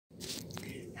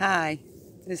Hi,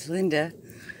 this is Linda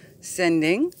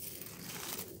sending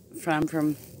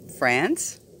from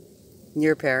France,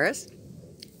 near Paris,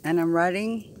 and I'm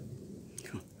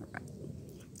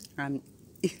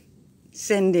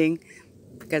sending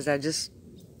because I just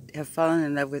have fallen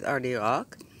in love with Arde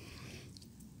Rock.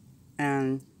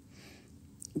 And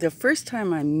the first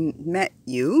time I met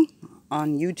you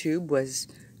on YouTube was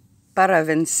Para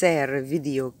Vencer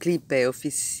Videoclipe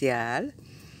Oficial,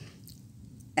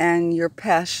 and your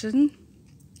passion,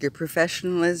 your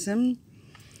professionalism,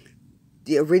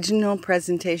 the original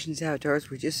presentations outdoors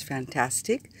were just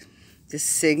fantastic. The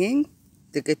singing,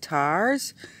 the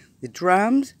guitars, the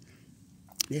drums,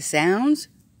 the sounds,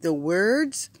 the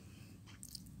words,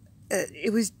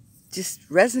 it was just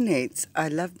resonates. I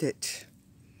loved it.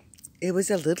 It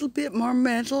was a little bit more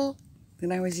metal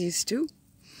than I was used to.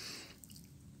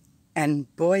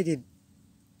 And boy, did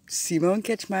Simone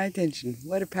catch my attention.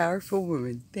 What a powerful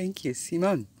woman. Thank you,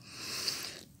 Simone.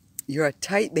 You're a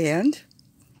tight band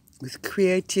with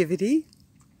creativity.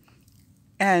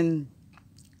 And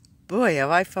boy, have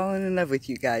I fallen in love with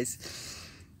you guys.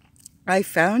 I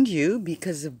found you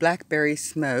because of Blackberry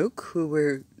Smoke, who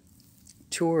were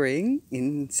touring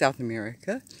in South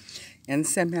America. And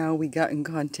somehow we got in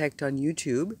contact on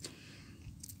YouTube.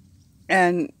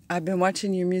 And I've been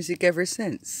watching your music ever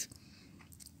since.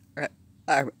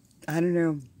 I don't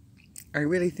know. I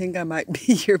really think I might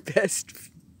be your best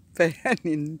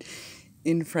fan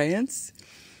in France.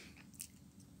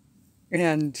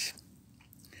 And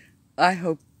I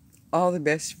hope all the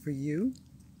best for you.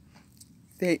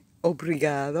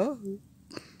 Obrigado,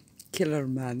 que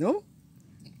hermano,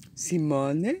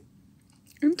 Simone,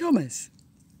 and Thomas.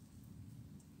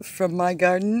 From my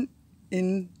garden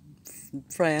in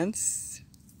France.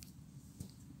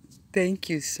 Thank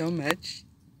you so much.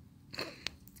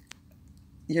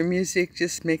 Your music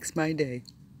just makes my day.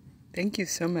 Thank you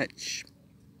so much.